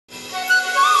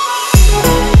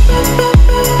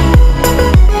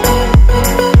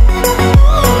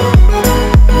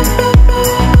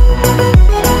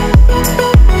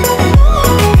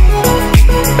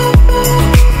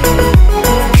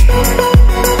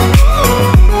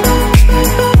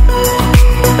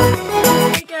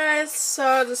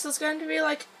going to be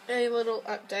like a little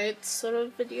update sort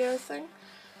of video thing.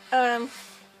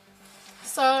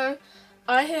 So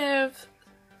I have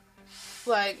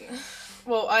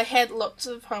I had lots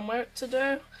of homework to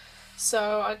do,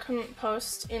 so I couldn't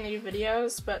post any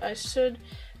videos, but I should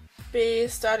be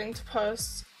starting to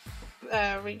post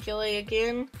regularly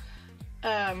again.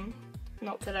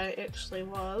 Not that I actually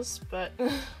was, but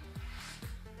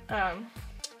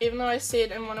even though I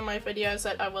said in one of my videos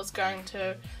that I was going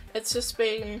to,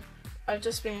 I've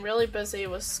just been really busy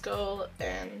with school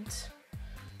and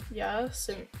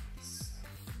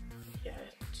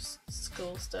just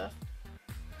school stuff.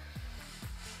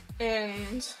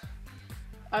 And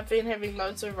I've been having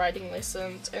loads of writing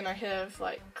lessons, and I have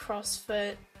like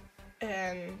CrossFit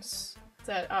and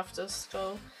that after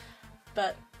school,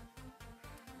 but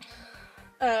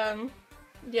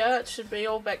it should be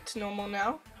all back to normal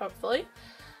now, hopefully.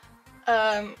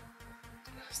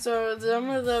 So some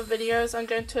of the videos I'm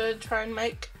going to try and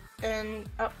make and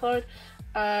upload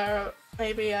are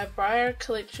maybe a Briar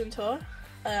collection tour.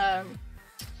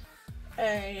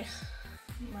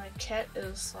 My cat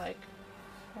is like,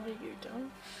 what are you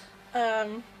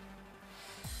doing?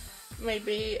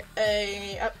 Maybe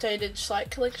a updated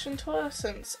Schleich collection tour,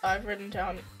 since I've written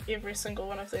down every single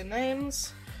one of their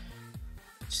names.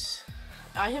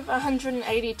 I have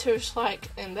 182 Schleich,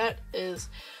 and that is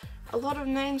a lot of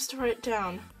names to write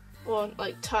down, or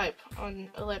like type on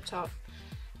a laptop.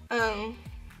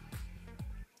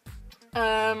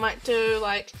 Might do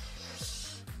like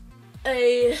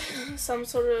some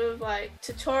sort of like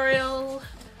tutorial,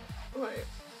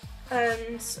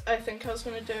 and I think I was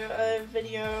going to do a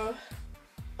video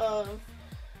of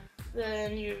the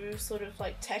new sort of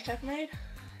like tech I've made.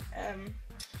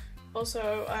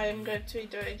 Also, I'm going to be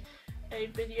doing a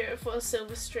video for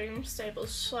Silverstream Stable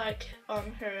Schleich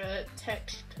on her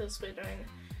tech, because we're doing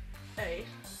a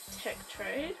tech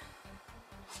trade.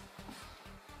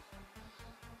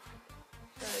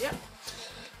 Yeah.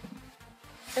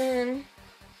 And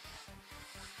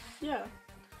yeah.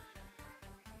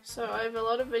 So I have a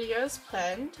lot of videos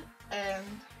planned, and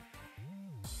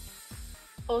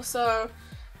also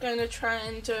going to try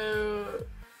and do,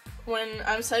 when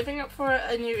I'm saving up for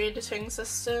a new editing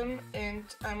system, and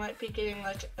I might be getting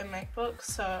like a MacBook,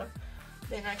 so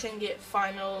then I can get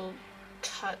Final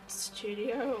Cut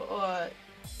Studio, or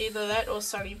either that or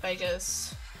Sony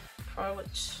Vegas Pro,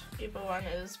 whichever one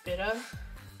is better.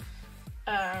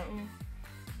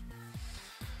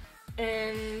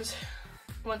 And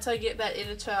once I get that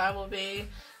editor, I will be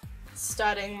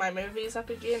starting my movies up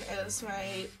again, as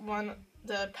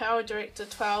the Power Director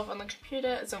 12 on the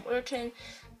computer isn't working,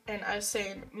 and I've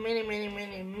seen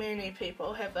many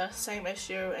people have the same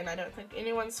issue, and I don't think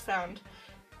anyone's found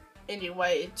any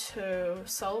way to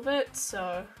solve it,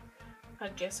 so I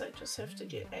guess I just have to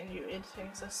get a new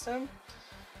editing system.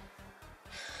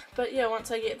 But yeah, once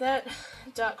I get that,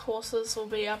 Dark Horses will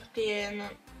be up again.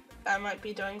 I might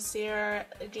be doing Sierra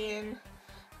again,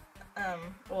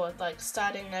 or like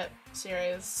starting that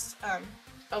series.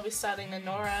 I'll be starting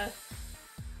Nora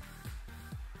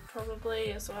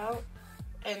probably as well.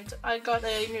 And I got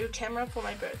a new camera for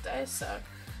my birthday, so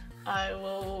that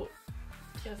will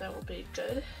be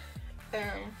good.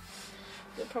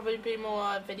 There'll probably be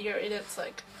more video edits,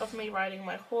 like of me riding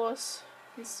my horse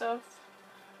and stuff.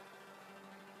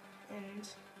 And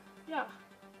yeah.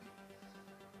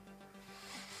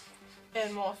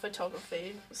 And more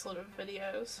photography sort of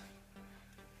videos.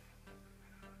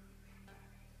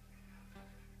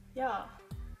 Yeah.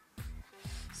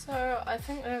 So I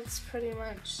think that's pretty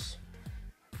much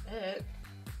it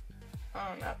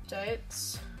on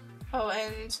updates. Oh,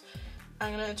 and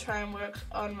I'm gonna try and work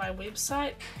on my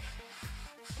website.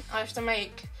 I have to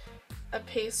make a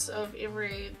piece of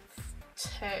every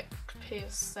tech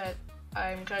piece that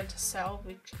I'm going to sell,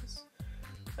 because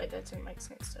wait, that didn't make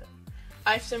sense, did it?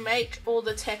 I have to make all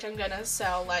the tech I'm gonna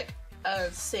sell, like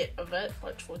a set of it,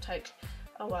 which will take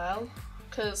a while,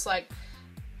 because like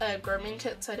grooming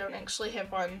kits, I don't actually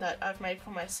have one that I've made for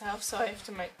myself, so I have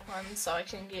to make one so I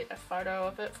can get a photo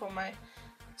of it for my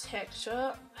tech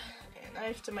shop, and I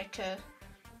have to make a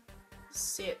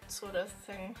set sort of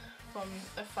thing from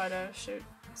a photo shoot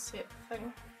set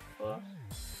thing for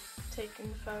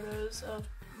taking photos of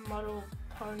model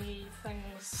pony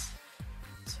things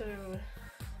to,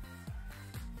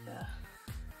 yeah.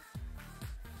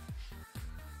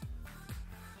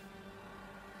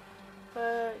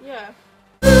 But yeah.